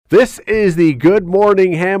This is the Good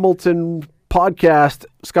Morning Hamilton podcast.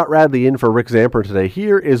 Scott Radley in for Rick Zamper today.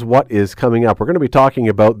 Here is what is coming up. We're going to be talking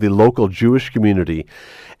about the local Jewish community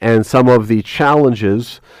and some of the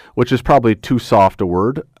challenges, which is probably too soft a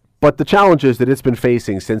word, but the challenges that it's been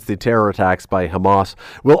facing since the terror attacks by Hamas.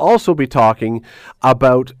 We'll also be talking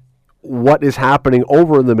about what is happening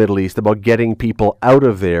over in the Middle East, about getting people out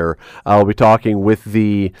of there. I'll be talking with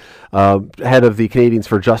the head of the Canadians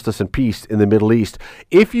for Justice and Peace in the Middle East.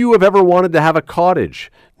 If you have ever wanted to have a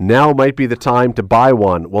cottage, now might be the time to buy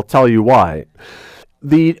one. We'll tell you why.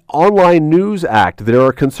 The Online News Act, there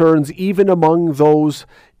are concerns even among those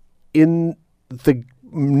in the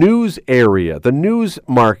news area, the news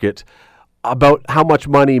market, about how much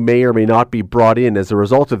money may or may not be brought in as a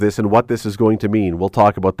result of this and what this is going to mean. We'll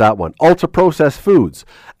talk about that one. Ultra-processed foods,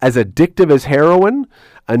 as addictive as heroin?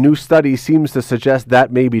 A new study seems to suggest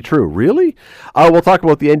that may be true. Really? We'll talk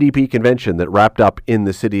about the NDP Convention that wrapped up in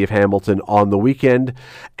the city of Hamilton on the weekend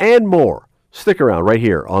and more. Stick around right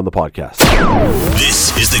here on the podcast.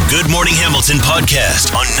 This is the Good Morning Hamilton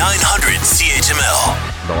podcast on 900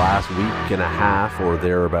 CHML. The last week and a half or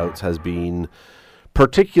thereabouts has been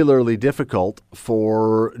particularly difficult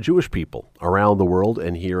for Jewish people around the world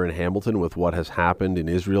and here in Hamilton with what has happened in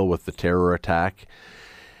Israel with the terror attack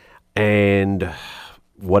and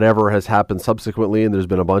whatever has happened subsequently. And there's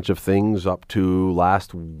been a bunch of things up to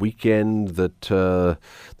last weekend that the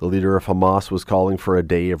leader of Hamas was calling for a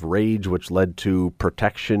day of rage, which led to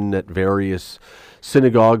protection at various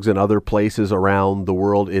synagogues and other places around the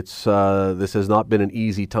world. This has not been an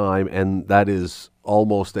easy time, and that is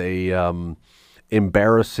almost a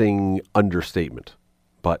embarrassing understatement,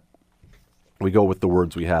 but we go with the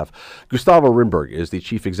words we have. Gustavo Rymberg is the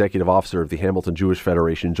Chief Executive Officer of the Hamilton Jewish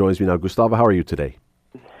Federation. Joins me now. Gustavo, how are you today?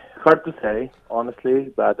 Hard to say,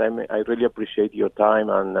 honestly, but I really appreciate your time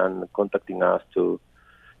and contacting us to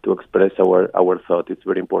express our thought. It's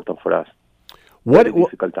very important for us. Very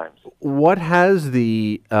difficult times. What has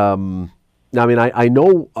the I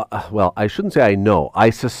know. I shouldn't say I know. I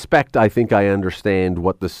suspect. I think I understand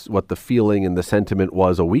what the feeling and the sentiment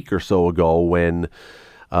was a week or so ago when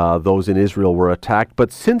those in Israel were attacked.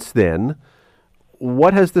 But since then,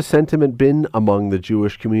 what has the sentiment been among the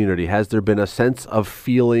Jewish community? Has there been a sense of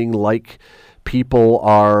feeling like people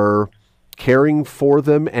are caring for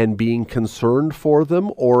them and being concerned for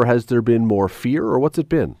them, or has there been more fear, or what's it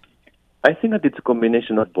been? I think that it's a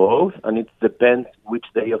combination of both, and it depends which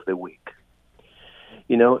day of the week.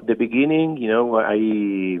 The beginning,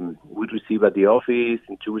 we receive at the office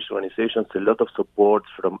in Jewish organizations a lot of support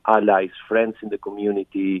from allies, friends in the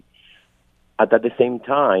community. At the same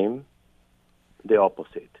time, the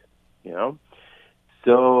opposite,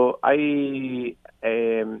 So the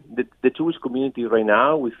Jewish community right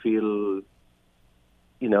now, we feel,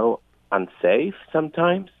 unsafe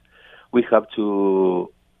sometimes. We have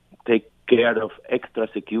to take care of extra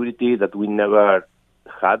security that we never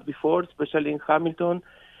had before, especially in Hamilton.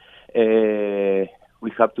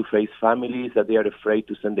 We have to face families that they are afraid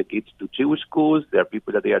to send the kids to Jewish schools. There are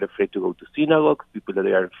people that they are afraid to go to synagogues, people that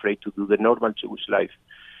they are afraid to do the normal Jewish life.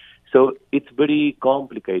 So it's very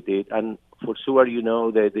complicated, and for sure,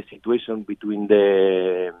 the situation between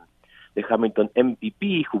the Hamilton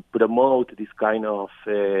MPP, who promote this kind of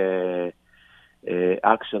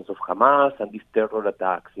actions of Hamas and these terror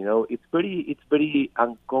attacks, it's very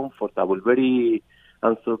uncomfortable, very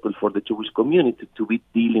uncertain for the Jewish community to be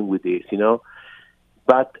dealing with this,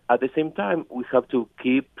 But at the same time, we have to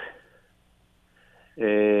keep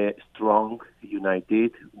strong,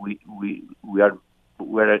 united.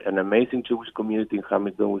 We're an amazing Jewish community in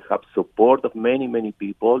Hamilton. We have support of many, many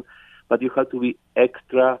people, but you have to be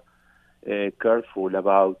extra careful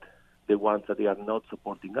about the ones that they are not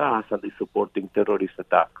supporting us and they're supporting terrorist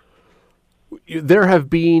attacks. There have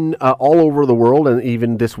been all over the world, and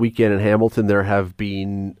even this weekend in Hamilton, there have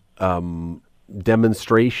been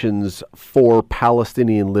demonstrations for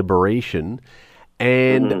Palestinian liberation,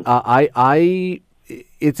 and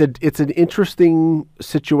it's an interesting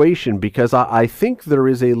situation because I think there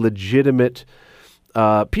is a legitimate.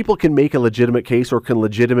 People can make a legitimate case or can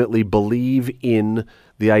legitimately believe in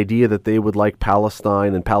the idea that they would like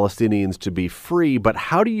Palestine and Palestinians to be free, but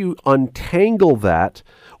how do you untangle that,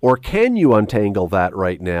 or can you untangle that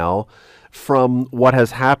right now from what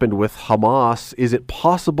has happened with Hamas? Is it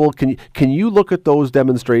possible? Can you look at those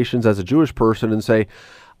demonstrations as a Jewish person and say,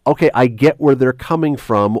 okay, I get where they're coming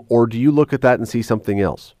from, or do you look at that and see something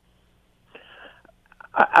else?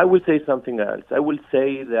 I will say something else. I will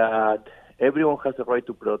say that everyone has a right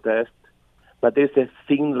to protest, but there's a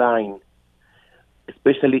thin line,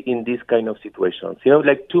 especially in this kind of situations.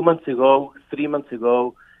 Like 2 months ago, 3 months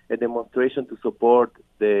ago, a demonstration to support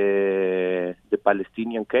the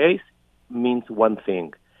Palestinian case means one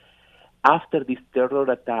thing. After this terror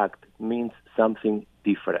attack means something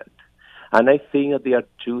different. And I think that they are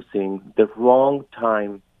choosing the wrong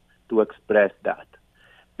time to express that.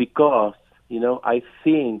 Because, I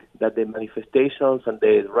think that the manifestations and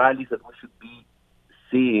the rallies that we should be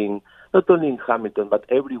seeing, not only in Hamilton, but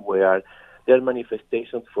everywhere, they're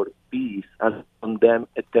manifestations for peace and condemn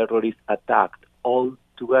a terrorist attack all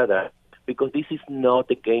together. Because this is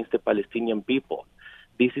not against the Palestinian people.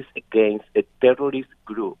 This is against a terrorist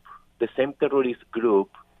group, the same terrorist group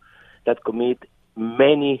that commit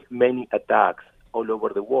many, many attacks all over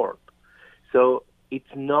the world. So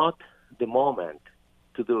it's not the moment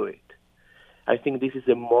to do it. I think this is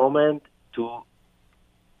a moment to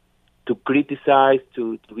criticize,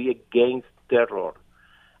 to be against terror.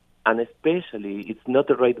 And especially, it's not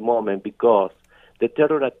the right moment because the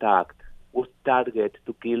terror attack was targeted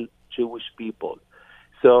to kill Jewish people.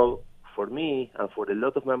 So for me and for a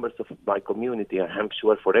lot of members of my community, and I'm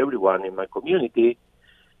sure for everyone in my community,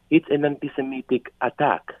 it's an anti-Semitic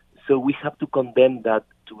attack. So we have to condemn that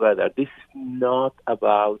together. This is not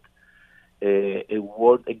about a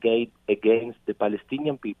war against the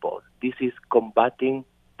Palestinian people. This is combating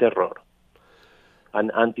terror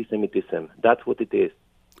and anti-Semitism. That's what it is.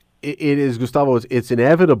 It is, Gustavo, it's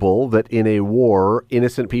inevitable that in a war,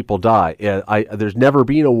 innocent people die. There's never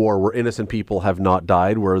been a war where innocent people have not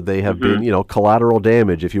died, where they have been, collateral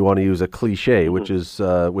damage, if you want to use a cliche, which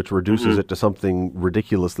reduces it to something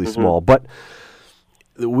ridiculously small. But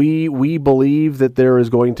we believe that there is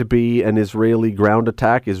going to be an Israeli ground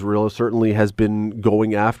attack. Israel certainly has been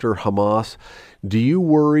going after Hamas. Do you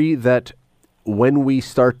worry that when we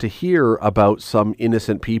start to hear about some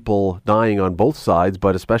innocent people dying on both sides,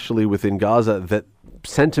 but especially within Gaza, that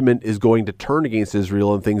sentiment is going to turn against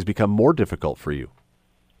Israel and things become more difficult for you?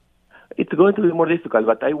 It's going to be more difficult,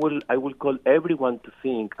 but I will call everyone to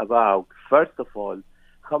think about, first of all,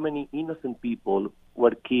 how many innocent people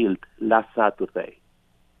were killed last Saturday.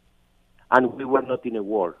 And we were not in a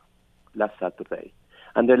war last Saturday.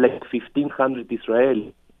 And there are like 1,500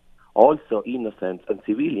 Israelis, also innocents and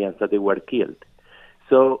civilians, that they were killed.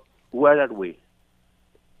 So where are we?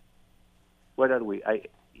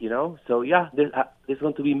 So yeah, there's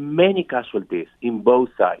going to be many casualties in both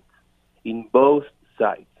sides.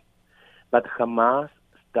 But Hamas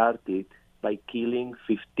started by killing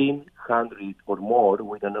 1,500 or more,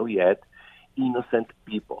 we don't know yet, innocent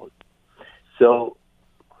people. So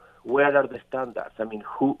where are the standards? I mean,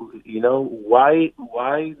 why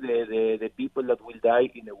the people that will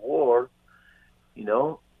die in a war,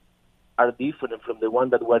 are different from the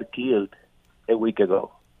ones that were killed a week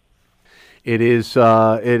ago? It is.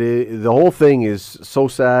 The whole thing is so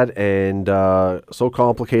sad and so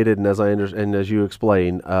complicated, and as you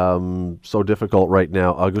explain, so difficult right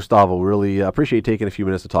now. Gustavo, really appreciate taking a few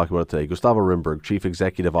minutes to talk about it today. Gustavo Rymberg, Chief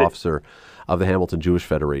Executive Officer of the Hamilton Jewish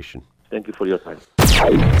Federation. Thank you for your time.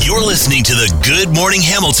 You're listening to the Good Morning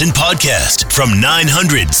Hamilton podcast from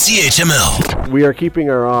 900 CHML. We are keeping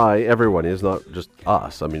our eye, everyone is, not just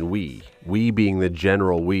us. I mean, we being the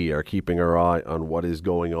general, we are keeping our eye on what is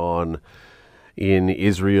going on in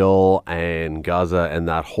Israel and Gaza and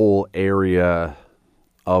that whole area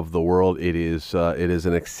of the world. It is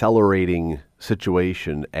an accelerating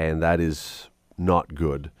situation, and that is not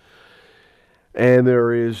good. And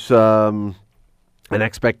there is an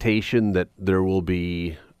expectation that there will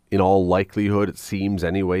be, in all likelihood, it seems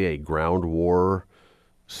anyway, a ground war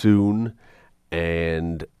soon,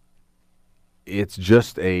 and it's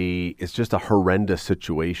just a horrendous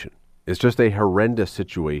situation. It's just a horrendous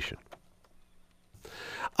situation.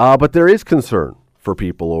 But there is concern for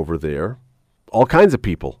people over there, all kinds of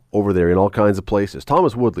people over there in all kinds of places.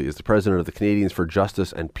 Thomas Woodley is the president of the Canadians for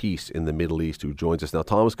Justice and Peace in the Middle East, who joins us now.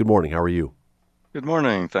 Thomas, good morning. How are you? Good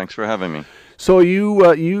morning. Thanks for having me. So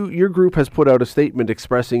your group has put out a statement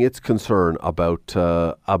expressing its concern about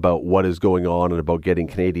what is going on and about getting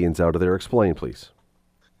Canadians out of there. Explain, please.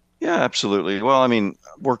 Yeah, absolutely. Well, I mean,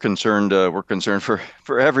 we're concerned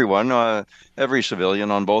for everyone, every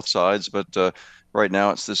civilian on both sides, but right now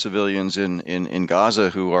it's the civilians in Gaza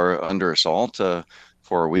who are under assault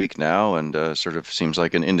for a week now, and sort of seems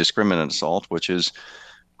like an indiscriminate assault, which is,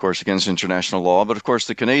 of course, against international law. But of course,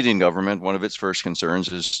 the Canadian government, one of its first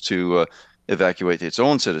concerns is to evacuate its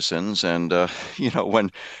own citizens. And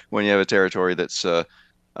when you have a territory that's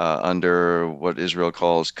under what Israel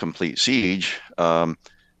calls complete siege,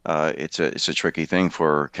 it's a tricky thing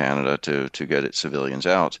for Canada to get its civilians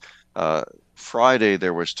out. Friday,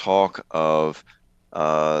 there was talk of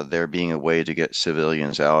there being a way to get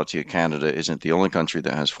civilians out. Canada isn't the only country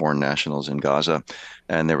that has foreign nationals in Gaza.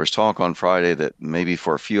 And there was talk on Friday that maybe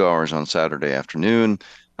for a few hours on Saturday afternoon,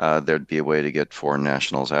 there'd be a way to get foreign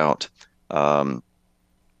nationals out.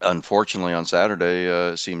 Unfortunately, on Saturday,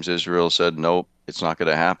 it seems Israel said, nope, it's not going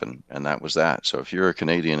to happen. And that was that. So if you're a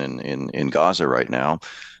Canadian in Gaza right now,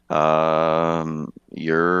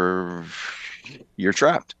 you're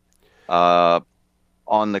trapped.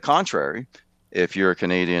 On the contrary, if you're a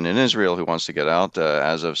Canadian in Israel who wants to get out,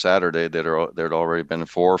 as of Saturday, there'd already been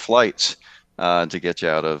 4 flights to get you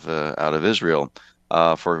out of Israel.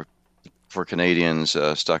 For Canadians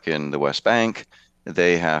stuck in the West Bank,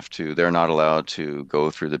 they're not allowed to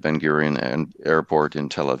go through the Ben Gurion airport in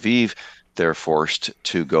Tel Aviv. They're forced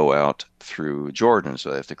to go out through Jordan,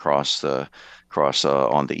 so they have to cross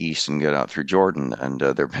on the east and get out through Jordan. And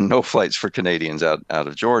there have been no flights for Canadians out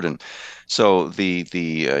of Jordan. So I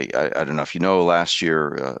don't know if you know, last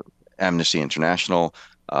year Amnesty International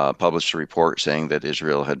published a report saying that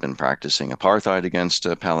Israel had been practicing apartheid against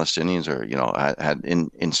Palestinians, or had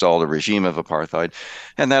installed a regime of apartheid,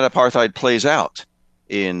 and that apartheid plays out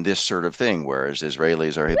in this sort of thing, whereas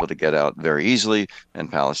Israelis are able to get out very easily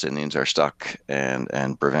and Palestinians are stuck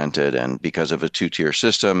and prevented. And because of a 2-tier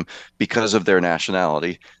system, because of their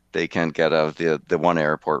nationality, they can't get out of the one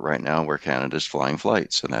airport right now where Canada's flying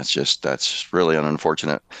flights. And that's really an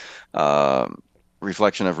unfortunate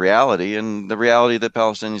reflection of reality, and the reality that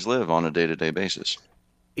Palestinians live on a day-to-day basis.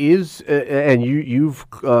 And you've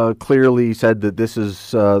clearly said that this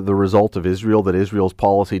is the result of Israel, that Israel's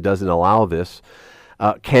policy doesn't allow this.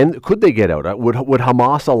 Could they get out? Would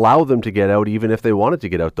Hamas allow them to get out even if they wanted to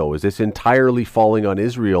get out, though? Is this entirely falling on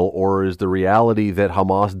Israel, or is the reality that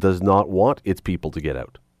Hamas does not want its people to get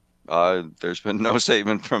out? There's been no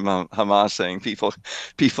statement from Hamas saying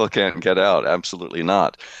people can't get out. Absolutely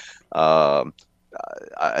not.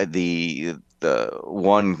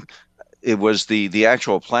 It was the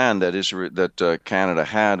actual plan that Canada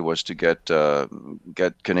had was to get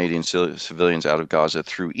Canadian civilians out of Gaza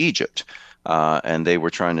through Egypt. And they were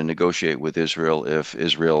trying to negotiate with Israel if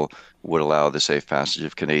Israel would allow the safe passage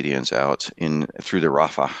of Canadians out through the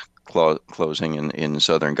Rafah closing in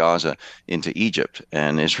southern Gaza into Egypt.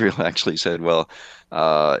 And Israel actually said, well,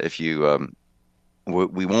 if you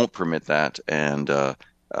we won't permit that, and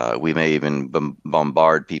we may even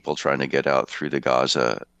bombard people trying to get out through the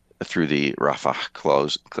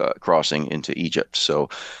Rafah crossing into Egypt. So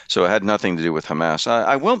it had nothing to do with Hamas.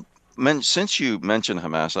 I will. Since you mentioned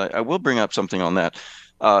Hamas, I will bring up something on that.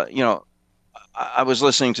 I was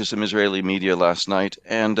listening to some Israeli media last night,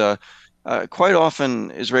 and quite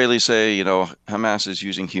often Israelis say, Hamas is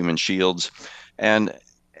using human shields. And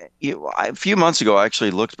a few months ago, I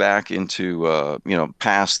actually looked back into,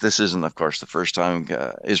 past. This isn't, of course, the first time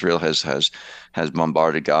Israel has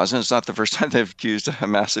bombarded Gaza. And it's not the first time they've accused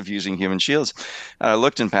Hamas of using human shields. I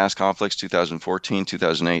looked in past conflicts, 2014,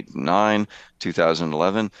 2008, 9,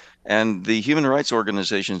 2011. And the human rights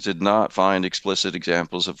organizations did not find explicit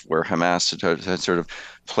examples of where Hamas had sort of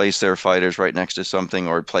placed their fighters right next to something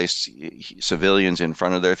or placed civilians in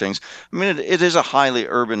front of their things. I mean, it is a highly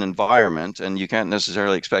urban environment, and you can't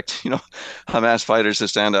necessarily expect, Hamas fighters to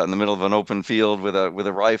stand out in the middle of an open field with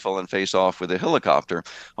a rifle and face off with a helicopter.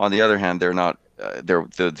 On the other hand, they're not.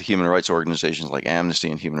 The human rights organizations like Amnesty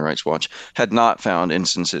and Human Rights Watch had not found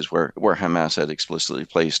instances where Hamas had explicitly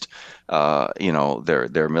placed,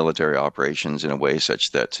 their military operations in a way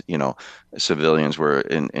such that, civilians were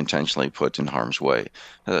intentionally put in harm's way.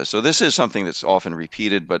 So this is something that's often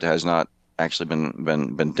repeated, but has not actually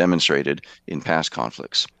been demonstrated in past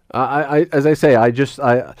conflicts. As I say,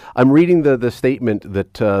 I'm reading the statement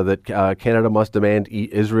that Canada must demand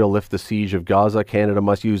Israel lift the siege of Gaza. Canada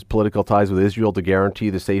must use political ties with Israel to guarantee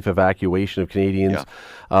the safe evacuation of Canadians.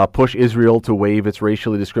 Yeah. Push Israel to waive its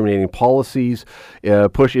racially discriminating policies.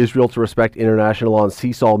 Push Israel to respect international law and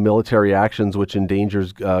cease all military actions which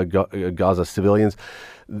endangers Gaza civilians.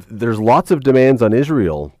 There's lots of demands on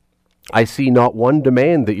Israel. I see not one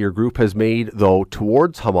demand that your group has made, though,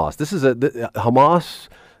 towards Hamas. Hamas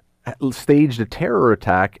staged a terror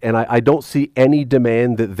attack, and I don't see any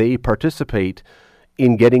demand that they participate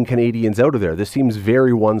in getting Canadians out of there. This seems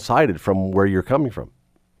very one-sided from where you're coming from.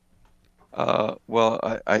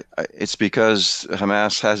 It's because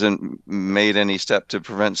Hamas hasn't made any step to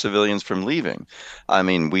prevent civilians from leaving. I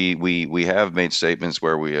mean, we have made statements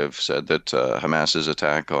where we have said that Hamas's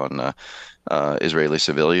attack on Israeli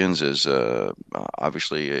civilians is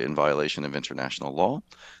obviously in violation of international law.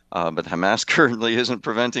 But Hamas currently isn't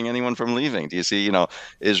preventing anyone from leaving. Do you see,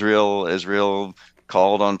 Israel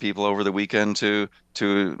called on people over the weekend to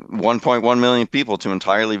to 1.1 million people to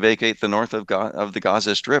entirely vacate the north of the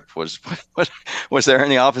Gaza Strip. Was there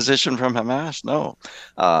any opposition from Hamas? No.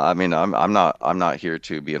 I mean, I'm not here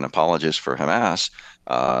to be an apologist for Hamas.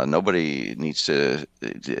 Nobody needs to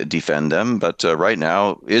defend them, but right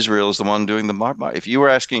now Israel is the one doing the mob. If you'd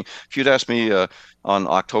asked me on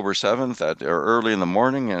October 7th or early in the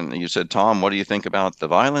morning, and you said, Tom, what do you think about the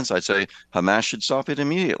violence? I'd say Hamas should stop it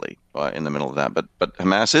immediately in the middle of that. But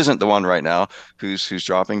Hamas isn't the one right now who's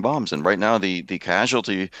dropping bombs. And right now the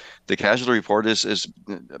casualty report is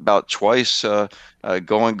about twice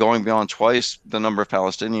going beyond twice the number of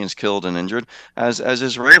Palestinians killed and injured as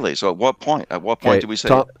Israelis. So at what point do we say?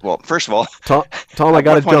 Tom, well, first of all, Tom, I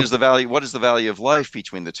got to jump. What is the value of life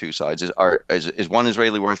between the two sides? Is one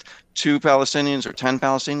Israeli worth 2 Palestinians or 10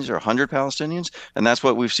 Palestinians or 100 Palestinians? And that's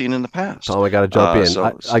what we've seen in the past. Tom, I got to jump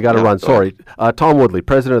in. I got to run. Sorry. Tom Woodley,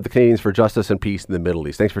 President of the Canadians for Justice and Peace in the Middle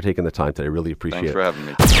East. Thanks for taking the time today. Really appreciate it. Thanks for having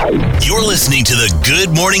me. You're listening to the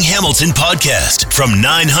Good Morning Hamilton podcast from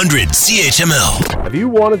 900 CHML. Have you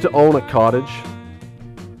wanted to own a cottage?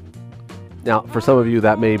 Now, for some of you,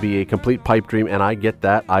 that may be a complete pipe dream, and I get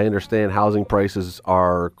that. I understand housing prices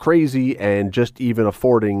are crazy, and just even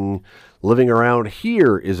affording living around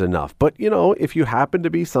here is enough. But, if you happen to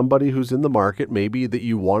be somebody who's in the market, maybe that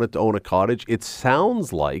you wanted to own a cottage, it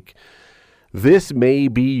sounds like this may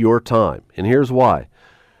be your time. And here's why.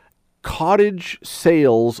 Cottage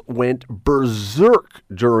sales went berserk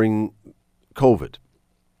during COVID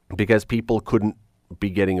because people couldn't be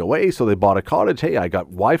getting away, so they bought a cottage. Hey, I got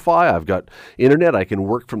Wi-Fi, I've got internet, I can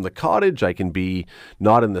work from the cottage, I can be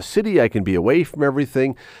not in the city, I can be away from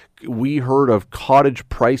everything. We heard of cottage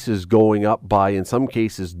prices going up by, in some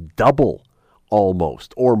cases, double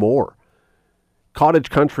almost or more. Cottage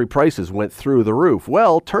country prices went through the roof.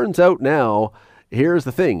 Well, turns out now, here's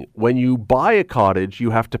the thing. When you buy a cottage,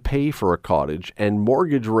 you have to pay for a cottage, and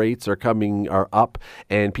mortgage rates are up,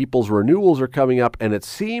 and people's renewals are coming up, and it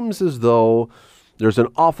seems as though there's an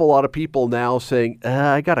awful lot of people now saying,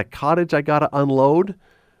 I got a cottage I got to unload,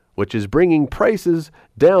 which is bringing prices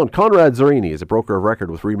down. Conrad Zurini is a broker of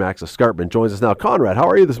record with Remax Escarpment. Joins us now. Conrad, how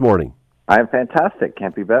are you this morning? I'm fantastic.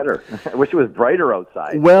 Can't be better. I wish it was brighter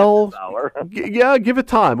outside. Well, yeah, give it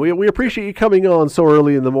time. We appreciate you coming on so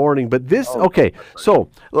early in the morning. But this, okay,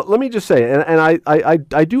 so let me just say, and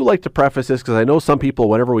I do like to preface this because I know some people,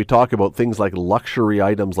 whenever we talk about things like luxury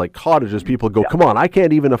items like cottages, people go, come on, I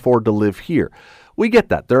can't even afford to live here. We get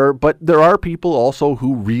that. But there are people also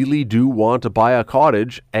who really do want to buy a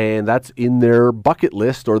cottage, and that's in their bucket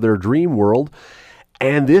list or their dream world.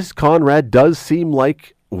 And this, Conrad, does seem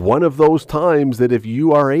like one of those times that if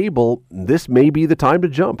you are able, this may be the time to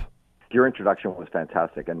jump. Your introduction was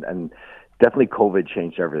fantastic, and definitely COVID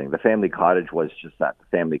changed everything. The family cottage was just that, the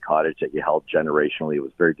family cottage that you held generationally. It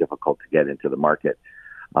was very difficult to get into the market.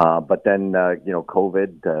 But then,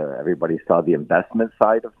 COVID, everybody saw the investment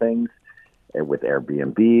side of things with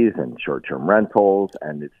Airbnbs and short-term rentals,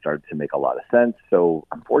 and it started to make a lot of sense. So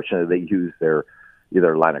unfortunately, they used their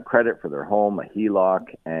either line of credit for their home, a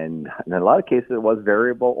HELOC, and in a lot of cases it was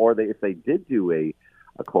variable, or if they did do a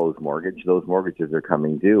closed mortgage, those mortgages are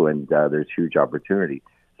coming due, and there's huge opportunity.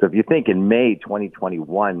 So if you think in May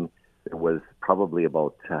 2021, there was probably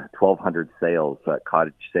about 1,200 sales,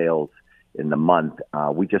 cottage sales in the month.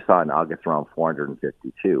 We just saw in August around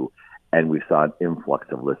 452, and we saw an influx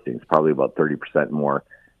of listings, probably about 30% more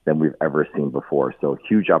than we've ever seen before. So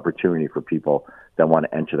huge opportunity for people that want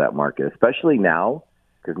to enter that market, especially now,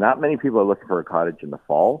 because not many people are looking for a cottage in the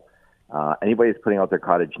fall. Anybody who's putting out their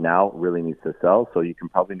cottage now really needs to sell, so you can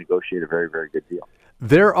probably negotiate a very, very good deal.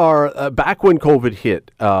 There are, back when COVID hit,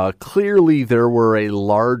 clearly there were a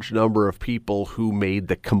large number of people who made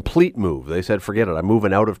the complete move. They said, forget it, I'm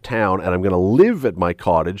moving out of town and I'm going to live at my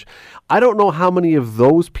cottage. I don't know how many of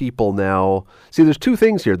those people now, see, there's two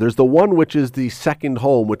things here. There's the one which is the second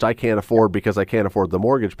home, which I can't afford because I can't afford the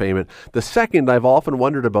mortgage payment. The second, I've often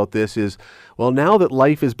wondered about this is, well, now that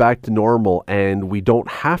life is back to normal and we don't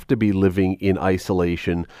have to be living in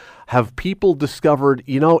isolation, have people discovered,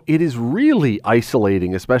 it is really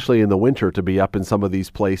isolating, especially in the winter, to be up in some of these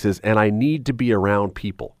places, and I need to be around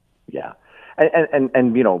people. Yeah.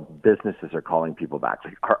 And businesses are calling people back.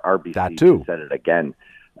 Like RBC that too. Said it again.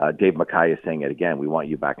 Dave Mackay is saying it again. We want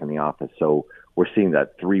you back in the office. So we're seeing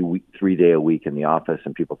that 3 day a week in the office,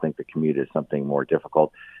 and people think the commute is something more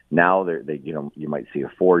difficult. Now you might see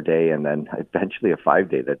a 4-day and then eventually a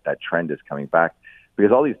 5-day. That trend is coming back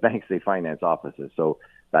because all these banks, they finance offices. So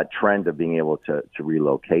that trend of being able to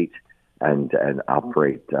relocate and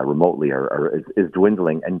operate remotely is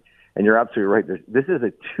dwindling. And you're absolutely right. This is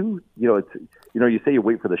you say you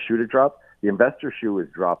wait for the shoe to drop. the investor shoe is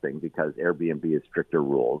dropping because Airbnb has stricter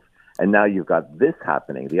rules. And now you've got this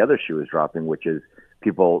happening. The other shoe is dropping, which is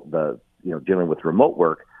people, dealing with remote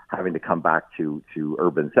work, having to come back to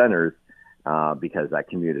urban centers because that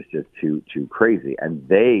commute is just too crazy. And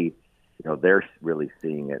they're really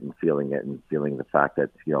seeing it and feeling the fact that,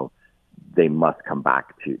 they must come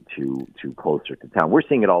back to closer to town. We're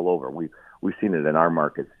seeing it all over. We've seen it in our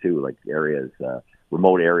markets too, like areas,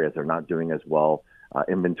 remote areas are not doing as well.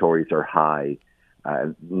 Inventories are high.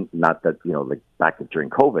 Not that, like back during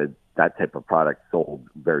COVID, that type of product sold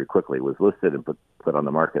very quickly. It was listed and put on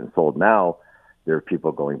the market and sold. Now there are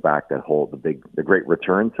people going back that hold the great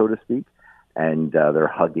return, so to speak, and they're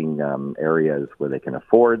hugging areas where they can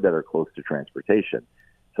afford that are close to transportation.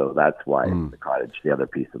 So that's why the cottage, the other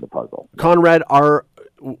piece of the puzzle. Conrad,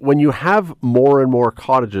 when you have more and more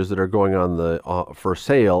cottages that are going on for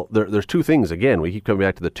sale, there's two things. Again, we keep coming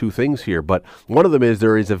back to the two things here, but one of them is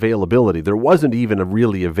there is availability. There wasn't even a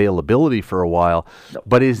really availability for a while. No.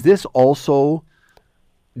 But is this also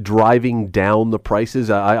driving down the prices?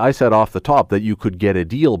 I said off the top that you could get a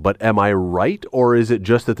deal, but am I right, or is it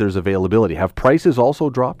just that there's availability? Have prices also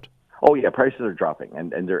dropped? Oh yeah, prices are dropping,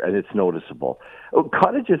 and it's noticeable.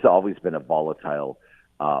 Cottage has always been a volatile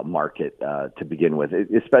market to begin with,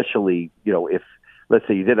 especially if, let's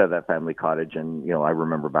say, you did have that family cottage, and I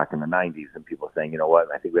remember back in the '90s and people saying,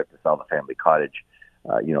 I think we have to sell the family cottage.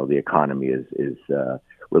 The economy is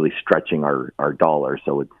really stretching our dollar,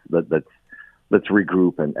 so let's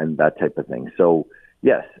regroup and that type of thing. So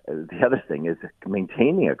yes, the other thing is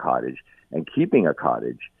maintaining a cottage and keeping a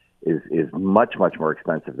cottage is much, much more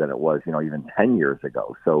expensive than it was, even 10 years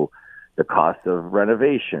ago. So the cost of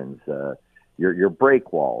renovations, your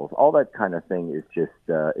break walls, all that kind of thing is just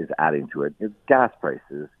is adding to it. Gas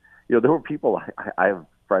prices. There were people, I have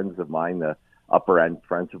friends of mine, the upper end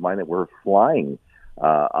friends of mine that were flying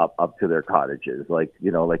up to their cottages, like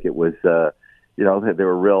it was, they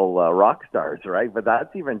were real rock stars, right? But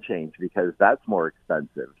that's even changed because that's more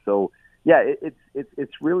expensive. So yeah,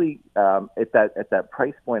 it's really at that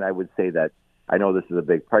price point. I would say that, I know this is a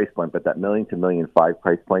big price point, but that $1 million to $1.5 million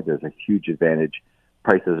price point, there's a huge advantage.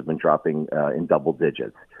 Prices have been dropping in double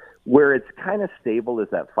digits. Where it's kind of stable is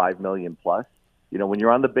that $5 million plus. When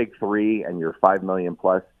you're on the big three and you're $5 million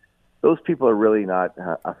plus, those people are really not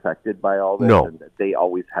affected by all this. No. And they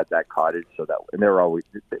always had that cottage, and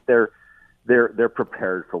they're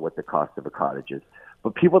prepared for what the cost of a cottage is.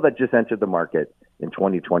 But people that just entered the market in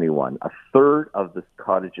 2021, a third of the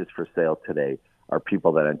cottages for sale today are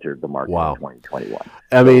people that entered the market in 2021.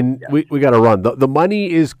 We got to run. The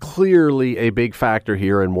money is clearly a big factor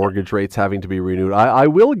here, and mortgage rates having to be renewed. I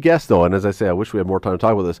will guess, though, and as I say, I wish we had more time to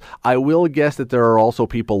talk about this, I will guess that there are also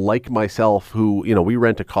people like myself who, we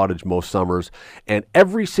rent a cottage most summers, and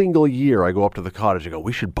every single year I go up to the cottage and go,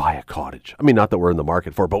 we should buy a cottage. I mean, not that we're in the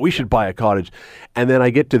market for it, but we should buy a cottage. And then I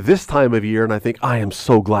get to this time of year and I think, I am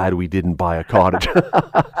so glad we didn't buy a cottage.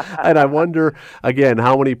 And I wonder, again,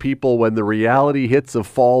 how many people, when the reality hits of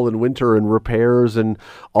fall and winter and repairs and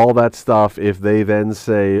all that stuff, if they then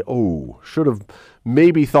say, should have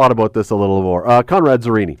maybe thought about this a little more. Conrad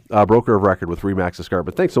Zurini, broker of record with Remax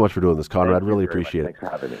Escarpment. Thanks so much for doing this, Conrad. Really appreciate it. Thanks for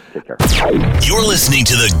having me. Take care. You're listening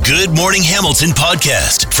to the Good Morning Hamilton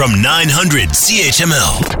podcast from 900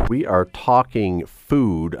 CHML. We are talking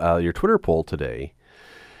food. Your Twitter poll today.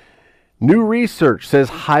 New research says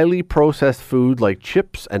highly processed food like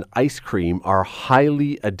chips and ice cream are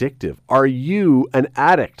highly addictive. Are you an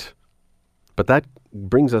addict? But that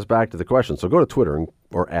brings us back to the question. So go to Twitter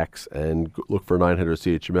or X and look for 900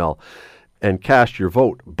 CHML and cast your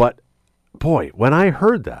vote. But boy, when I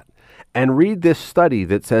heard that and read this study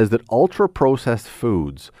that says that ultra-processed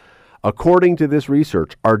foods, according to this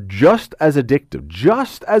research, are just as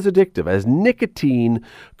addictive as nicotine,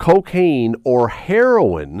 cocaine, or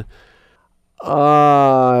heroin,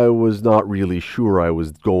 I was not really sure I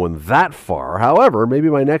was going that far. However, maybe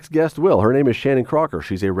my next guest will. Her name is Shannon Crocker.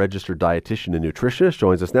 She's a registered dietitian and nutritionist.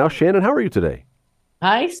 Joins us now. Shannon, how are you today?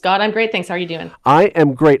 Hi, Scott. I'm great. Thanks. How are you doing? I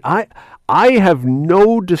am great. I have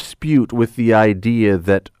no dispute with the idea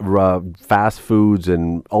that fast foods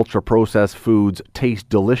and ultra-processed foods taste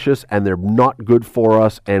delicious and they're not good for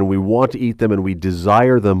us and we want to eat them and we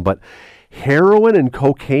desire them. But heroin and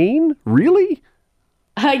cocaine? Really?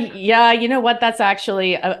 Yeah, you know what? That's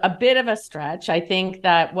actually a bit of a stretch. I think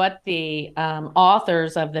that what the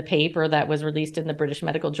authors of the paper that was released in the British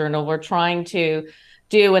Medical Journal were trying to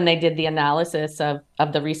do when they did the analysis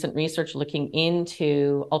of the recent research looking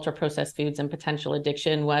into ultra-processed foods and potential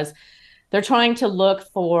addiction was they're trying to look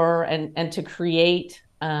for and to create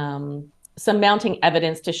some mounting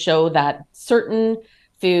evidence to show that certain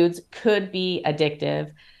foods could be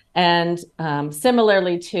addictive. and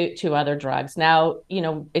similarly to other drugs. Now,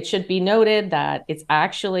 it should be noted that it's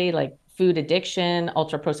actually like food addiction,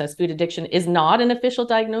 ultra-processed food addiction is not an official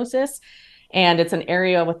diagnosis, and it's an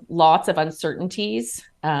area with lots of uncertainties.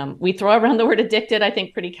 We throw around the word addicted, I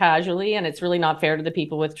think, pretty casually, and it's really not fair to the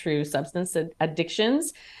people with true substance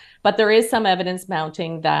addictions. But there is some evidence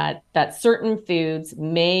mounting that certain foods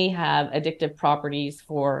may have addictive properties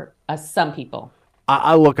for some people.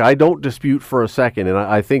 I don't dispute for a second, and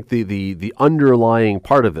I think the underlying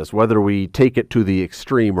part of this, whether we take it to the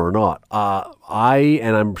extreme or not,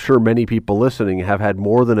 and I'm sure many people listening have had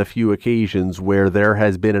more than a few occasions where there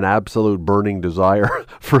has been an absolute burning desire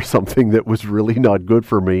for something that was really not good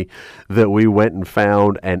for me, that we went and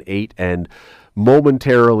found and ate and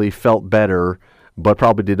momentarily felt better, but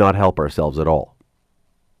probably did not help ourselves at all.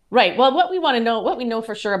 Right. Well, what we know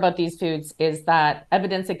for sure about these foods is that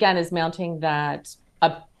evidence, again, is mounting that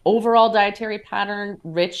a overall dietary pattern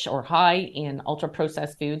rich or high in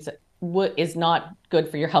ultra-processed foods is not good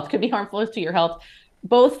for your health, could be harmful to your health,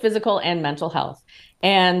 both physical and mental health.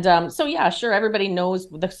 And so, yeah, sure, everybody knows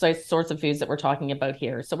the sorts of foods that we're talking about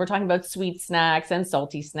here. So we're talking about sweet snacks and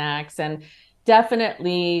salty snacks, and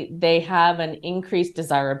definitely they have an increased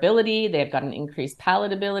desirability, they've got an increased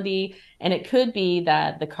palatability, and it could be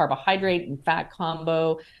that the carbohydrate and fat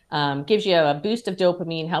combo gives you a boost of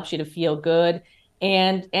dopamine, helps you to feel good,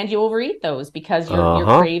 and you overeat those because you're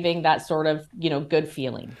craving that sort of good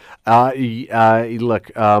feeling.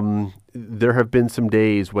 Look, there have been some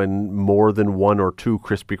days when more than one or two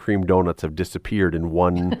Krispy Kreme donuts have disappeared in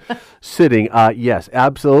one sitting. Yes,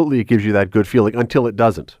 absolutely, it gives you that good feeling until it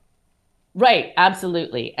doesn't. Right,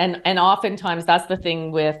 absolutely. And oftentimes that's the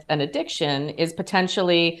thing with an addiction, is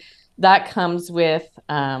potentially that comes with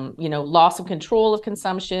loss of control of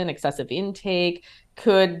consumption, excessive intake,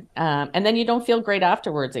 and then you don't feel great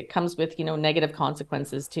afterwards. It comes with negative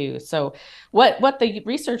consequences too. So what the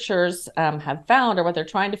researchers have found, or what they're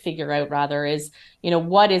trying to figure out rather, is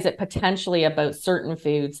what is it potentially about certain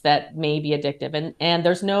foods that may be addictive, and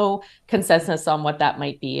there's no consensus on what that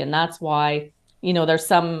might be, and that's why there's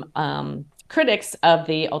some critics of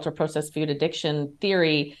the ultra-processed food addiction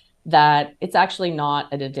theory that it's actually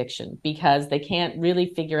not an addiction, because they can't really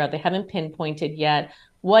figure out, they haven't pinpointed yet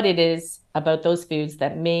what it is about those foods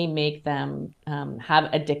that may make them have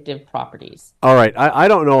addictive properties. All right. I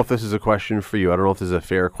don't know if this is a question for you. I don't know if this is a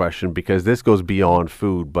fair question, because this goes beyond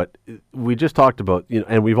food, but we just talked about,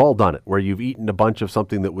 and we've all done it, where you've eaten a bunch of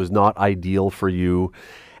something that was not ideal for you,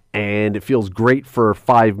 and it feels great for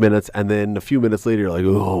 5 minutes, and then a few minutes later, you're like,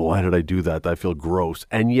 oh, why did I do that? I feel gross.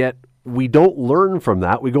 And yet we don't learn from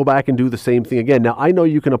that. We go back and do the same thing again. Now, I know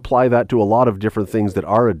you can apply that to a lot of different things that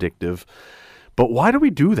are addictive, but why do we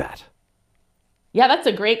do that? Yeah, that's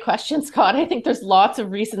a great question, Scott. I think there's lots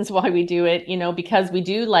of reasons why we do it, because we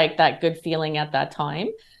do like that good feeling at that time,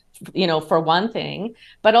 for one thing,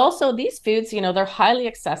 but also these foods, they're highly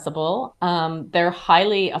accessible. They're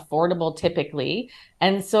highly affordable typically.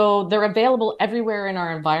 And so they're available everywhere in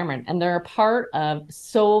our environment, and they're a part of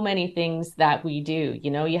so many things that we do.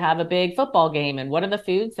 You have a big football game, and what are the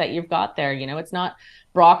foods that you've got there? It's not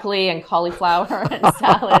broccoli and cauliflower and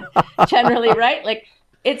salad generally, right? Like,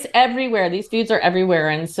 it's everywhere. These foods are everywhere.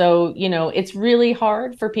 And so, it's really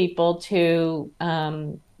hard for people to,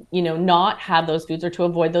 not have those foods, or to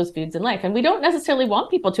avoid those foods in life. And we don't necessarily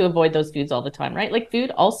want people to avoid those foods all the time, right? Like,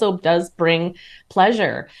 food also does bring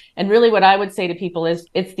pleasure. And really what I would say to people is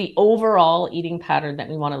it's the overall eating pattern that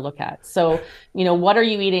we want to look at. So, what are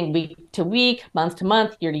you eating week to week, month to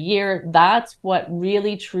month, year to year? That's what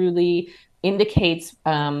really, truly indicates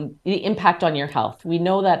the impact on your health. We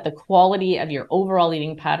know that the quality of your overall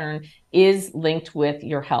eating pattern is linked with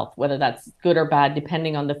your health, whether that's good or bad,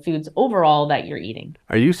 depending on the foods overall that you're eating.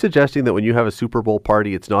 Are you suggesting that when you have a Super Bowl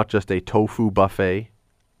party, it's not just a tofu buffet?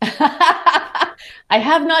 I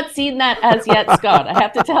have not seen that as yet, Scott. I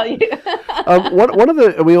have to tell you. One of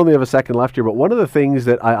the, we only have a second left here, but one of the things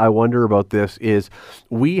that I wonder about this is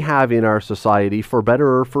we have in our society, for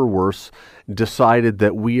better or for worse, decided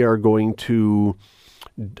that we are going to,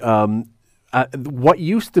 what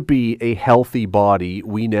used to be a healthy body,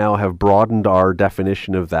 we now have broadened our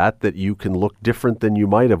definition of that you can look different than you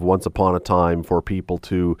might have once upon a time for people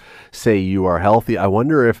to say you are healthy. I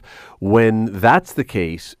wonder if, when that's the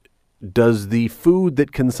case, does the food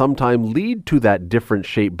that can sometimes lead to that different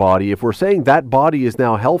shaped body, if we're saying that body is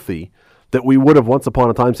now healthy, that we would have once upon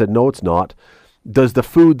a time said, no, it's not, does the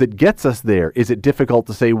food that gets us there, is it difficult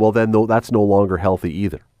to say, well, then no, that's no longer healthy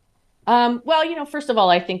either? Well, first of all,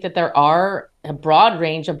 I think that there are a broad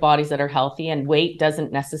range of bodies that are healthy, and weight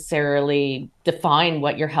doesn't necessarily define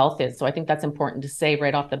what your health is. So I think that's important to say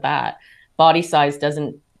right off the bat. Body size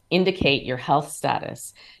doesn't indicate your health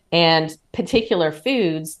status. And particular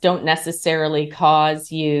foods don't necessarily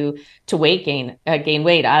cause you to gain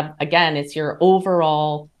weight. Again, it's your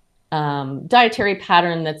overall dietary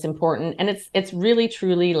pattern that's important. And it's really,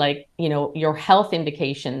 truly like, your health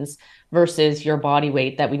indications versus your body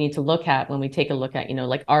weight that we need to look at when we take a look at,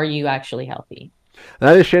 like, are you actually healthy?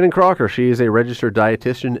 That is Shannon Crocker. She is a registered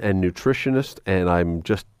dietitian and nutritionist, and I'm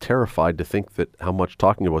just terrified to think that how much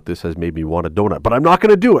talking about this has made me want a donut. But I'm not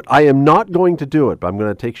going to do it. I am not going to do it. But I'm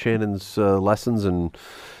going to take Shannon's lessons and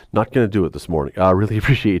not going to do it this morning. I really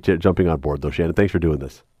appreciate you jumping on board, though, Shannon. Thanks for doing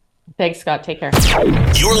this. Thanks, Scott. Take care.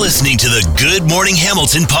 You're listening to the Good Morning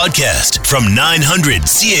Hamilton podcast from 900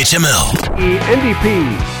 CHML. The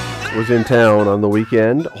NDP was in town on the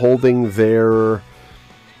weekend holding their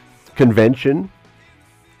convention.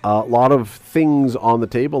 A lot of things on the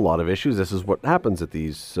table, a lot of issues. This is what happens at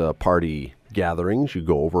these party gatherings. You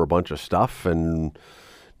go over a bunch of stuff and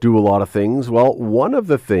do a lot of things. Well, one of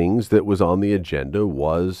the things that was on the agenda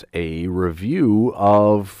was a review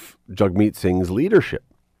of Jagmeet Singh's leadership.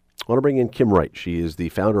 I want to bring in Kim Wright. She is the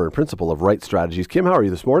founder and principal of Wright Strategies. Kim, how are you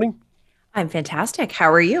this morning? I'm fantastic. How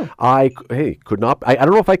are you? I don't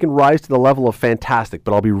know if I can rise to the level of fantastic,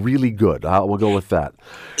 but I'll be really good. We'll go with that.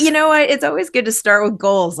 You know what? It's always good to start with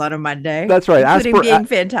goals on a Monday. That's right. Including being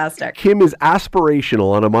fantastic. Kim is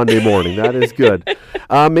aspirational on a Monday morning. That is good.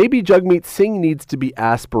 Maybe Jagmeet Singh needs to be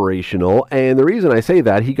aspirational. And the reason I say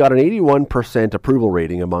that, he got an 81% approval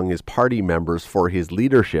rating among his party members for his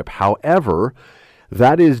leadership. However,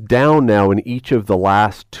 that is down now in each of the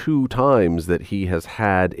last 2 times that he has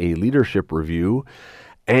had a leadership review.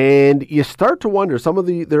 And you start to wonder,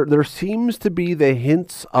 there seems to be the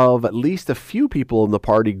hints of at least a few people in the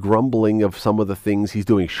party grumbling of some of the things he's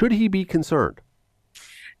doing. Should he be concerned?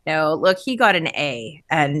 No, look, he got an A.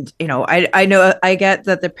 And, I know I get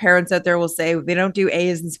that the parents out there will say they don't do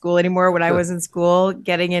A's in school anymore. When I was in school,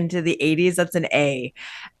 getting into the 80s, that's an A.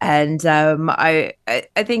 And I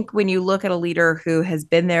think when you look at a leader who has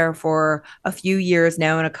been there for a few years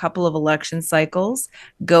now in a couple of election cycles,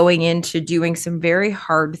 going into doing some very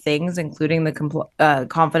hard things, including the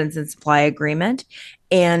confidence and supply agreement,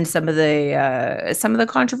 and some of the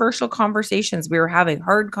controversial conversations we were having,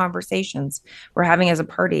 hard conversations we're having as a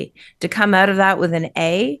party, to come out of that with an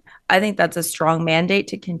A, I think that's a strong mandate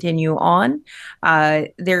to continue on.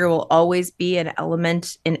 There will always be an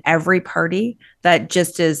element in every party that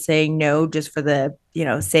just is saying no, just for the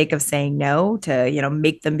sake of saying no, to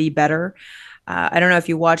make them be better. I don't know if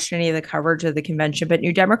you watched any of the coverage of the convention, but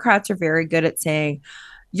New Democrats are very good at saying,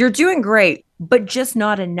 you're doing great, but just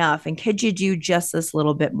not enough. And could you do just this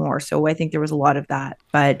little bit more? So I think there was a lot of that.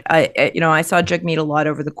 But I saw Jagmeet a lot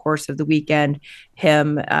over the course of the weekend,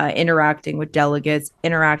 him interacting with delegates,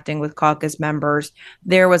 interacting with caucus members.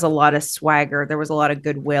 There was a lot of swagger. There was a lot of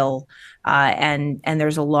goodwill. And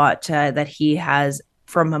there's a lot that he has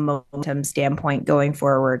from a momentum standpoint going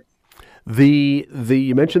forward.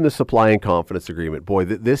 You mentioned the supply and confidence agreement. Boy,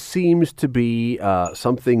 this seems to be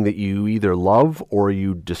something that you either love or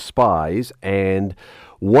you despise. And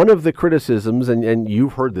one of the criticisms, and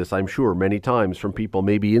you've heard this, I'm sure, many times from people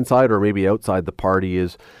maybe inside or maybe outside the party,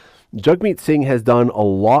 is Jagmeet Singh has done a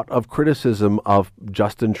lot of criticism of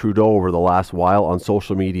Justin Trudeau over the last while on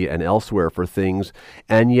social media and elsewhere for things.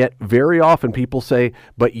 And yet very often people say,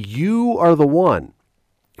 but you are the one.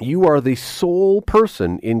 You are the sole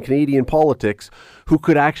person in Canadian politics who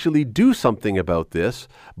could actually do something about this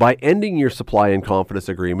by ending your supply and confidence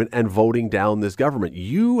agreement and voting down this government.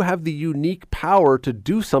 You have the unique power to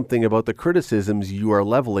do something about the criticisms you are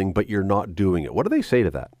leveling, but you're not doing it. What do they say to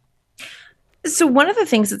that? So one of the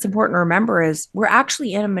things that's important to remember is we're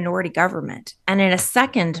actually in a minority government, and in a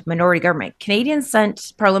second minority government. Canadians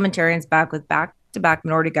sent parliamentarians back with back-to-back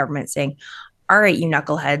minority government saying, all right, you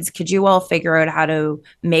knuckleheads, could you all figure out how to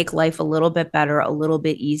make life a little bit better, a little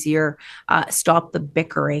bit easier, stop the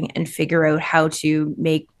bickering, and figure out how to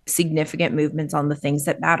make significant movements on the things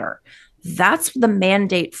that matter? That's the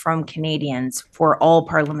mandate from Canadians for all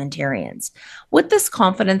parliamentarians. What this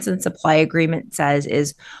confidence and supply agreement says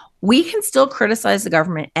is we can still criticize the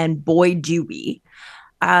government, and boy, do we.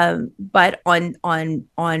 But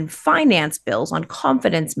on finance bills, on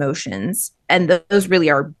confidence motions, and those really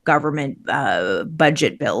are government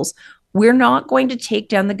budget bills, we're not going to take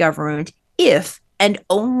down the government if and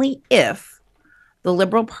only if the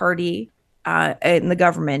Liberal Party and the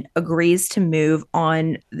government agrees to move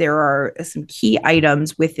on. There are some key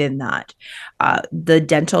items within that. The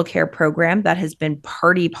dental care program that has been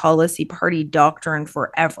party policy, party doctrine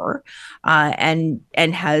forever, and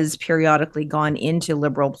has periodically gone into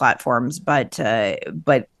Liberal platforms, but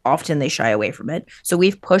often they shy away from it. So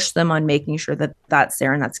we've pushed them on making sure that that's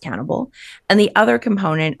there and that's accountable. And the other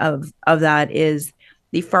component of that is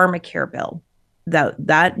the pharmacare bill.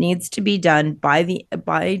 That needs to be done by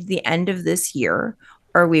the end of this year,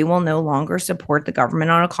 or we will no longer support the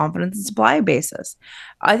government on a confidence and supply basis.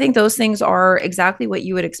 I think those things are exactly what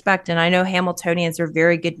you would expect. And I know Hamiltonians are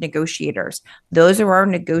very good negotiators. Those are our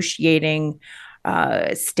negotiating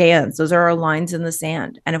stands. Those are our lines in the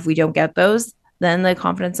sand. And if we don't get those, then the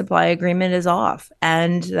confidence supply agreement is off.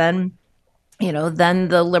 And then then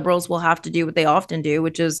the Liberals will have to do what they often do,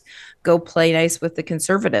 which is go play nice with the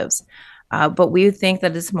Conservatives. But we think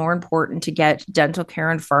that it's more important to get dental care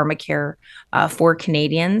and pharmacare for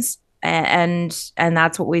Canadians, and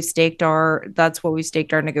that's what we've staked our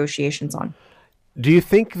negotiations on. Do you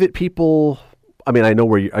think that people? I mean, I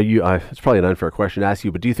know it's probably an unfair question to ask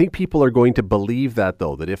you, but do you think people are going to believe that,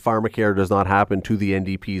 though, that if pharmacare does not happen to the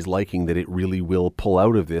NDP's liking, that it really will pull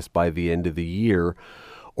out of this by the end of the year?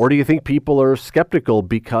 Or do you think people are skeptical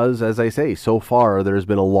because, as I say, so far there's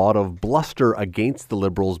been a lot of bluster against the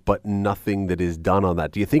Liberals, but nothing that is done on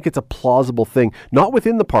that? Do you think it's a plausible thing, not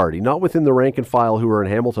within the party, not within the rank and file who are in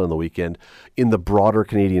Hamilton on the weekend, in the broader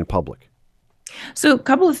Canadian public? So a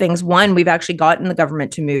couple of things. One, we've actually gotten the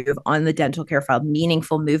government to move on the dental care file,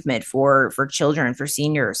 meaningful movement for children, for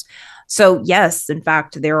seniors. So yes, in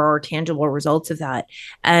fact, there are tangible results of that.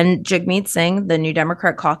 And Jagmeet Singh, the New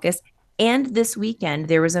Democrat caucus, and this weekend,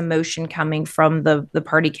 there was a motion coming from the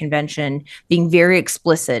party convention being very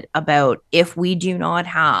explicit about if we do not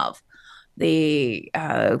have the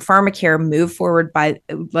pharmacare move forward by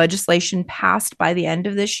legislation passed by the end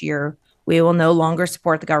of this year, we will no longer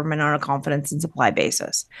support the government on a confidence and supply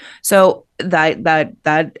basis. So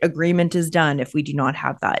that agreement is done if we do not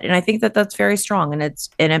have that. And I think that that's very strong, and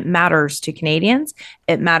it matters to Canadians.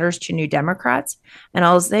 It matters to New Democrats. And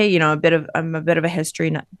I'll say, I'm a bit of a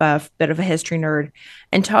history buff, bit of a history nerd.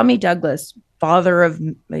 And Tommy Douglas, father of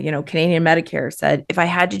Canadian Medicare, said, if I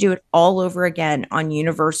had to do it all over again on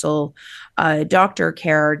universal doctor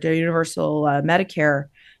care, universal Medicare,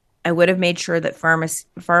 I would have made sure that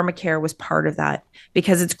pharmacare was part of that,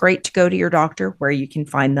 because it's great to go to your doctor where you can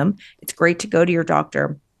find them. It's great to go to your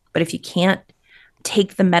doctor. But if you can't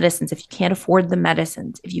take the medicines, if you can't afford the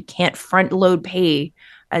medicines, if you can't front load pay,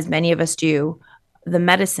 as many of us do, the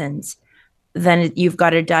medicines, then you've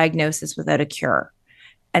got a diagnosis without a cure.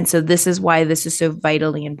 And so this is why this is so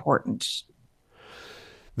vitally important.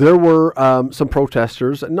 There were some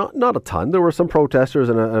protesters, not a ton. There were some protesters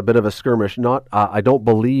and a bit of a skirmish. I don't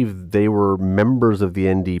believe they were members of the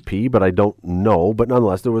NDP, but I don't know. But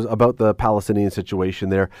nonetheless, there was about the Palestinian situation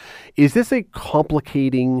there. Is this a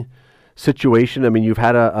complicating situation? I mean, you've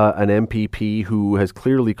had an MPP who has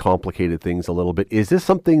clearly complicated things a little bit. Is this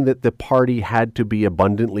something that the party had to be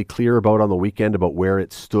abundantly clear about on the weekend, about where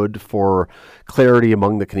it stood for clarity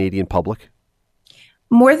among the Canadian public?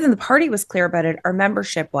 More than the party was clear about it, our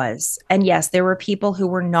membership was. And yes, there were people who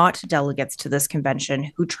were not delegates to this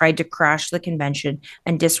convention who tried to crash the convention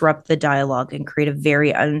and disrupt the dialogue and create a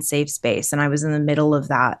very unsafe space. And I was in the middle of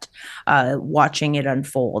that, watching it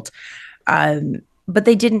unfold. But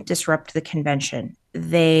they didn't disrupt the convention.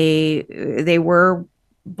 They were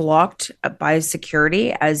blocked by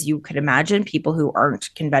security, as you could imagine, people who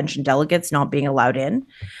aren't convention delegates not being allowed in.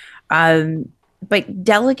 But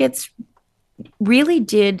delegates really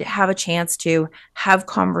did have a chance to have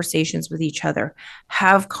conversations with each other,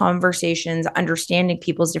 have conversations, understanding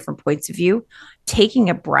people's different points of view, taking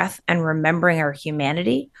a breath and remembering our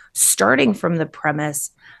humanity, starting from the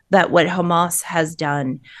premise that what Hamas has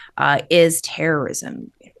done is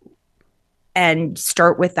terrorism, and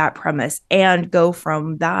start with that premise and go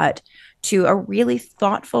from that to a really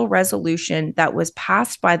thoughtful resolution that was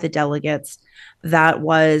passed by the delegates, that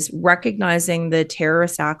was recognizing the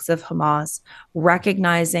terrorist acts of Hamas,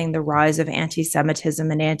 recognizing the rise of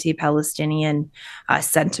anti-Semitism and anti-Palestinian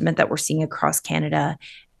sentiment that we're seeing across Canada,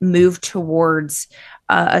 move towards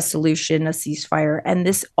a solution, a ceasefire. And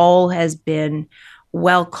this all has been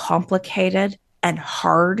well complicated and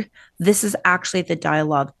hard. This is actually the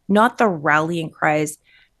dialogue, not the rallying cries.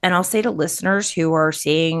 And I'll say to listeners who are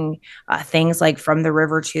saying things like from the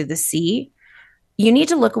river to the sea, you need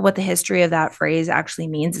to look at what the history of that phrase actually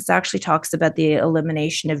means. It actually talks about the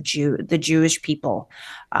elimination of the Jewish people,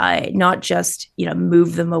 not just,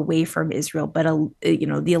 move them away from Israel, but,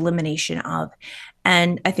 the elimination of.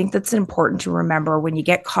 And I think that's important to remember when you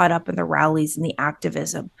get caught up in the rallies and the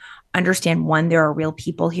activism. Understand, one, there are real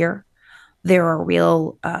people here. There are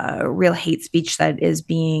real hate speech that is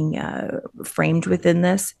being framed within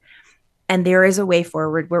this. And there is a way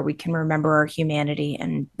forward where we can remember our humanity.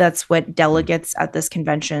 And that's what delegates at this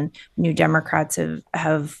convention, New Democrats,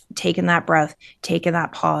 have taken that breath, taken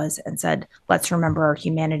that pause, and said, let's remember our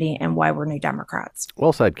humanity and why we're New Democrats.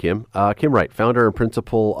 Well said, Kim. Kim Wright, founder and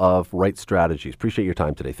principal of Wright Strategies. Appreciate your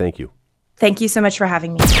time today. Thank you. Thank you so much for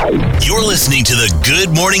having me. You're listening to the Good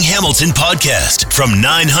Morning Hamilton podcast from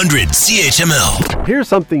 900 CHML. Here's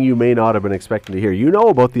something you may not have been expecting to hear. You know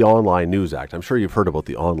about the Online News Act. I'm sure you've heard about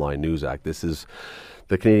the Online News Act. This is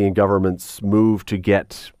the Canadian government's move to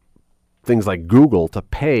get things like Google to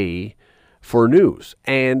pay for news.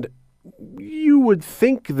 And you would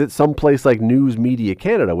think that some place like News Media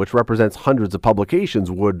Canada, which represents hundreds of publications,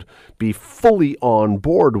 would be fully on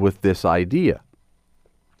board with this idea.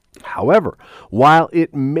 However, while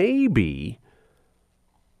it may be,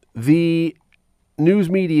 the News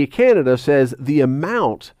Media Canada says the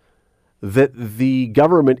amount that the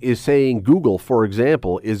government is saying Google, for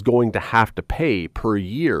example, is going to have to pay per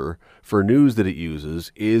year for news that it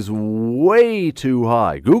uses is way too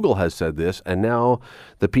high. Google has said this, and now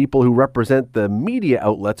the people who represent the media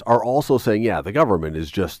outlets are also saying, yeah, the government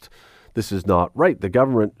is just... This is not right. The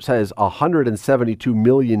government says $172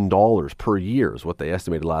 million per year is what they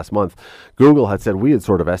estimated last month. Google had said we had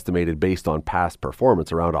sort of estimated based on past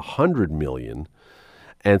performance around $100 million.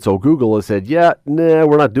 And so Google has said, yeah, nah,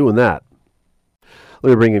 we're not doing that. Let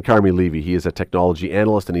me bring in Carmi Levy. He is a technology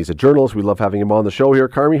analyst and he's a journalist. We love having him on the show here.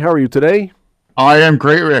 Carmi, how are you today? I am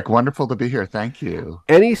great, Rick. Wonderful to be here. Thank you.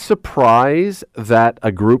 Any surprise that a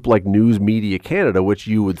group like News Media Canada, which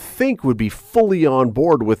you would think would be fully on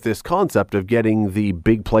board with this concept of getting the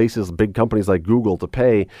big places, big companies like Google to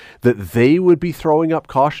pay, that they would be throwing up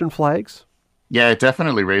caution flags? Yeah, it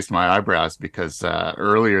definitely raised my eyebrows because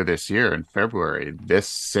earlier this year in February, this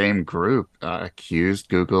same group accused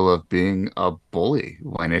Google of being a bully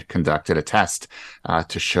when it conducted a test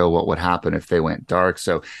to show what would happen if they went dark.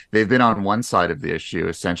 So they've been on one side of the issue,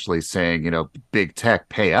 essentially saying, you know, big tech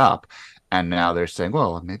pay up. And now they're saying,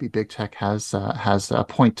 well, maybe big tech has a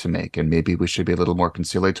point to make, and maybe we should be a little more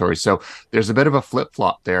conciliatory. So there's a bit of a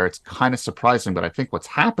flip-flop there. It's kind of surprising, but I think what's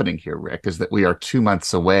happening here, Rick, is that we are 2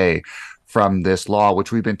 months away from this law,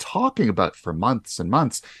 which we've been talking about for months and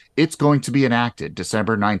months. It's going to be enacted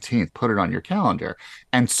December 19th. Put it on your calendar.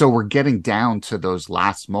 And so we're getting down to those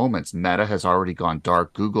last moments. Meta has already gone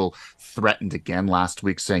dark. Google threatened again last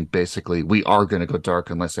week, saying basically we are going to go dark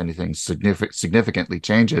unless anything significantly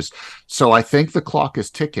changes. So I think the clock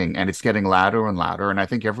is ticking and it's getting louder and louder. And I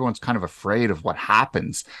think everyone's kind of afraid of what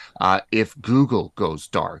happens if Google goes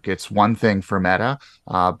dark. It's one thing for Meta,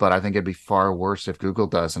 but I think it'd be far worse if Google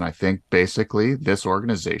does. And I think basically this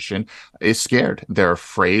organization is scared. They're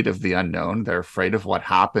afraid of the unknown. They're afraid of what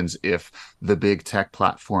happens if the big tech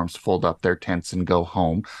platforms fold up their tents and go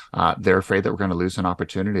home. They're afraid that we're going to lose an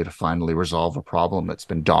opportunity to finally resolve a problem that's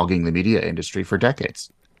been dogging the media industry for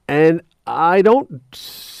decades. And I don't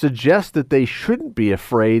suggest that they shouldn't be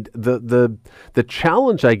afraid. The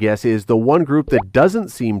challenge, I guess, is the one group that doesn't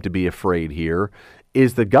seem to be afraid here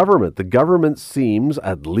is the government. The government seems,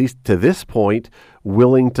 at least to this point,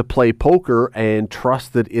 willing to play poker and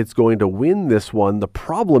trust that it's going to win this one. The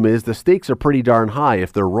problem is the stakes are pretty darn high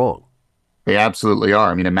if they're wrong. They absolutely are.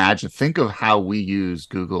 I mean, think of how we use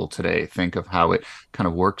Google today. Think of how it kind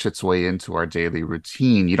of works its way into our daily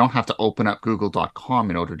routine. You don't have to open up google.com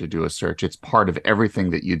in order to do a search. It's part of everything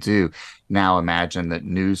that you do. Now imagine that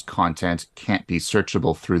news content can't be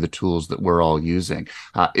searchable through the tools that we're all using.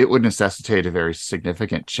 It would necessitate a very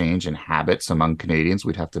significant change in habits among Canadians.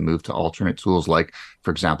 We'd have to move to alternate tools like,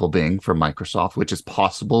 for example, Bing from Microsoft, which is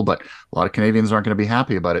possible, but a lot of Canadians aren't going to be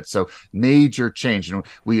happy about it. So major change. You know,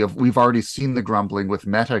 we've already seen the grumbling with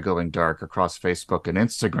Meta going dark across Facebook and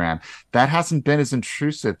Instagram. That hasn't been as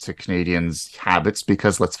intrusive to Canadians' habits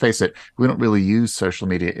because, let's face it, we don't really use social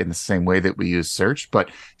media in the same way that we use search, but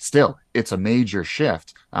still, it's a major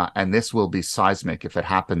shift, and this will be seismic if it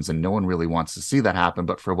happens, and no one really wants to see that happen.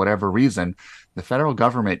 But for whatever reason, the federal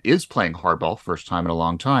government is playing hardball, first time in a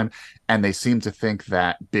long time, and they seem to think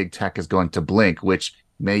that big tech is going to blink, which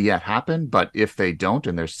may yet happen. But if they don't,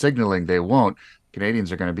 and they're signaling they won't,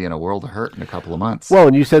 Canadians are going to be in a world of hurt in a couple of months. Well,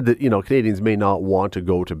 and you said that, Canadians may not want to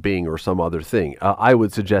go to Bing or some other thing. I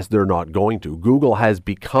would suggest they're not going to. Google has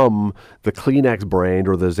become the Kleenex brand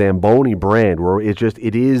or the Zamboni brand, where it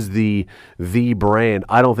is the brand.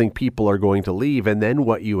 I don't think people are going to leave. And then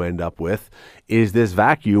what you end up with is this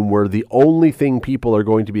vacuum where the only thing people are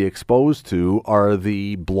going to be exposed to are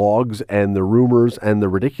the blogs and the rumors and the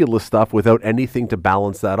ridiculous stuff without anything to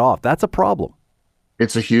balance that off. That's a problem.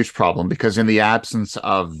 It's a huge problem because in the absence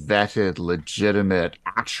of vetted, legitimate,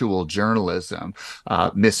 actual journalism,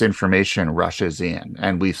 misinformation rushes in.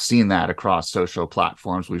 And we've seen that across social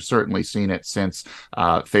platforms. We've certainly seen it since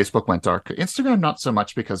Facebook went dark. Instagram, not so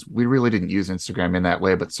much, because we really didn't use Instagram in that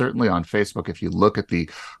way. But certainly on Facebook, if you look at the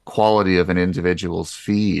quality of an individual's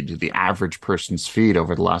feed, the average person's feed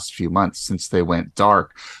over the last few months since they went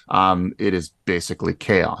dark, it is basically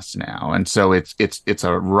chaos now. And so it's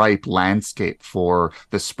a ripe landscape for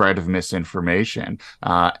the spread of misinformation.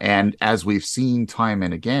 And as we've seen time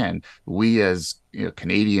and again, we as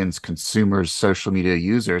Canadians, consumers, social media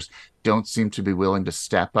users, don't seem to be willing to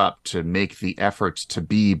step up to make the efforts to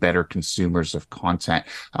be better consumers of content,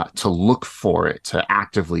 to look for it, to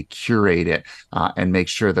actively curate it, and make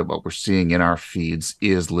sure that what we're seeing in our feeds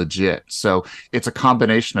is legit. So it's a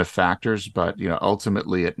combination of factors, but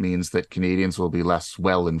ultimately it means that Canadians will be less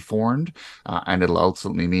well informed, and it'll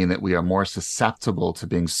ultimately mean that we are more susceptible to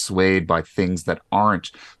being swayed by things that aren't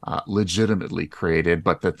legitimately created,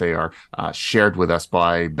 but that they are shared with us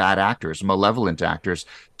by bad actors, malevolent actors,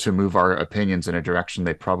 to move our opinions in a direction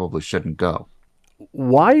they probably shouldn't go.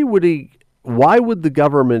 Why would the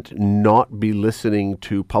government not be listening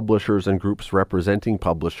to publishers and groups representing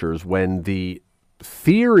publishers when the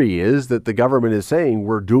theory is that the government is saying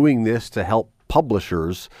we're doing this to help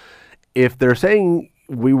publishers? If they're saying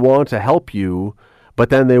we want to help you, but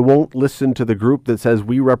then they won't listen to the group that says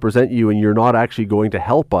we represent you and you're not actually going to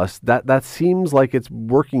help us, that seems like it's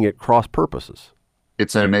working at cross purposes.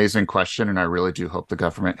 It's an amazing question, and I really do hope the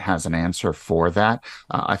government has an answer for that.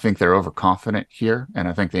 I think they're overconfident here, and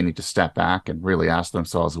I think they need to step back and really ask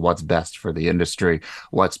themselves what's best for the industry,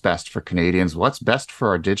 what's best for Canadians, what's best for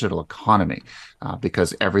our digital economy,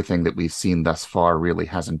 because everything that we've seen thus far really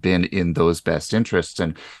hasn't been in those best interests.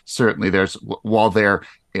 And certainly while they're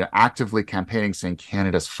actively campaigning, saying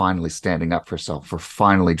Canada's finally standing up for itself, we're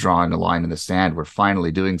finally drawing a line in the sand, we're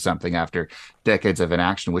finally doing something after decades of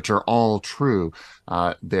inaction, which are all true,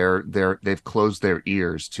 they've closed their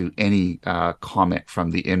ears to any comment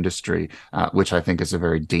from the industry, which I think is a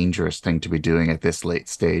very dangerous thing to be doing at this late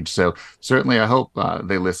stage. So certainly I hope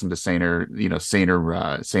they listen to saner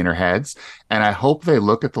heads, and I hope they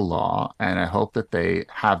look at the law, and I hope that they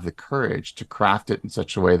have the courage to craft it in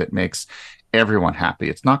such a way that makes everyone happy.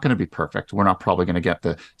 It's not going to be perfect. We're not probably going to get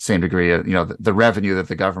the same degree of, the revenue that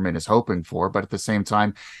the government is hoping for, but at the same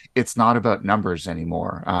time, it's not about numbers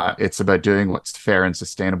anymore. It's about doing what's fair and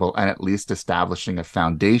sustainable, and at least establishing a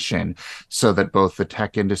foundation so that both the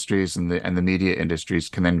tech industries and the media industries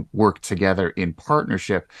can then work together in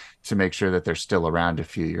partnership to make sure that they're still around a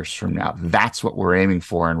few years from now. That's what we're aiming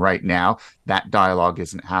for. And right now, that dialogue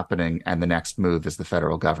isn't happening, and the next move is the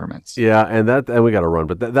federal government's. Yeah, and we got to run.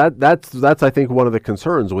 But that's I think one of the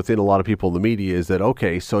concerns within a lot of people in the media is that,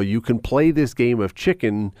 okay, so you can play this game of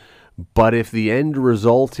chicken, but if the end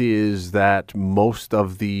result is that most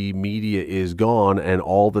of the media is gone and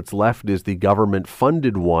all that's left is the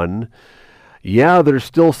government-funded one, yeah, there's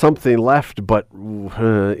still something left, but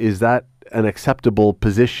is that an acceptable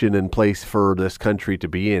position and place for this country to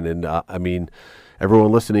be in? And I mean,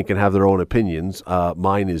 everyone listening can have their own opinions.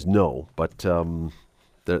 Mine is no, but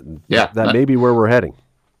that may be where we're heading.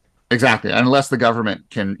 Exactly. Unless the government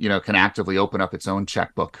can actively open up its own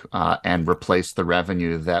checkbook and replace the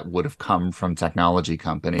revenue that would have come from technology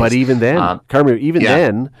companies. But even then,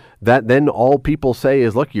 Carmi, then all people say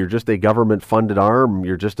is, look, you're just a government-funded arm.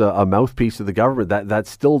 You're just a mouthpiece of the government. That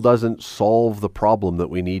still doesn't solve the problem that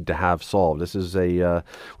we need to have solved. This is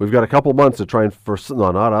we've got a couple months to try and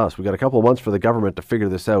not us. We've got a couple months for the government to figure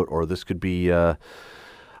this out, or this could be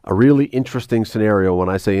a really interesting scenario. When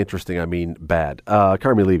I say interesting, I mean bad.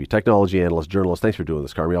 Carmi Levy, technology analyst, journalist. Thanks for doing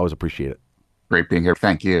this, Carmi. I always appreciate it. Great being here.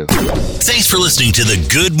 Thank you. Thanks for listening to the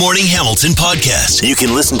Good Morning Hamilton podcast. You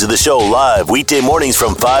can listen to the show live weekday mornings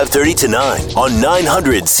from 5:30 to 9 on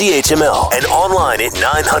 900 CHML and online at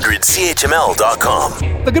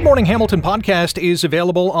 900CHML.com. The Good Morning Hamilton podcast is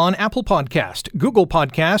available on Apple Podcast, Google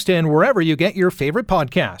Podcast, and wherever you get your favorite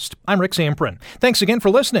podcast. I'm Rick Zamprin. Thanks again for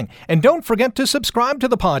listening. And don't forget to subscribe to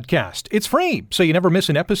the podcast. It's free, so you never miss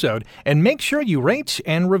an episode. And make sure you rate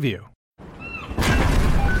and review.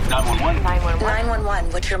 911.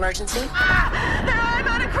 911. What's your emergency? I'm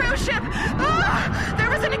on a cruise ship. There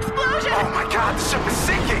was an explosion. Oh my God, the ship is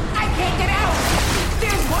sinking. I can't get out.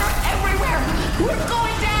 There's water everywhere. We're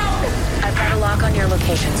going down. I've got a lock on your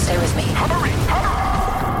location. Stay with me. Hurry.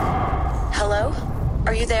 Hello?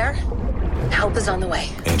 Are you there? Help is on the way.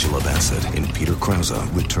 Angela Bassett and Peter Krause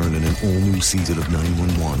return in an all-new season of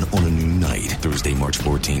 911 on a new night. Thursday, March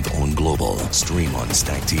 14th on Global. Stream on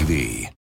Stack TV.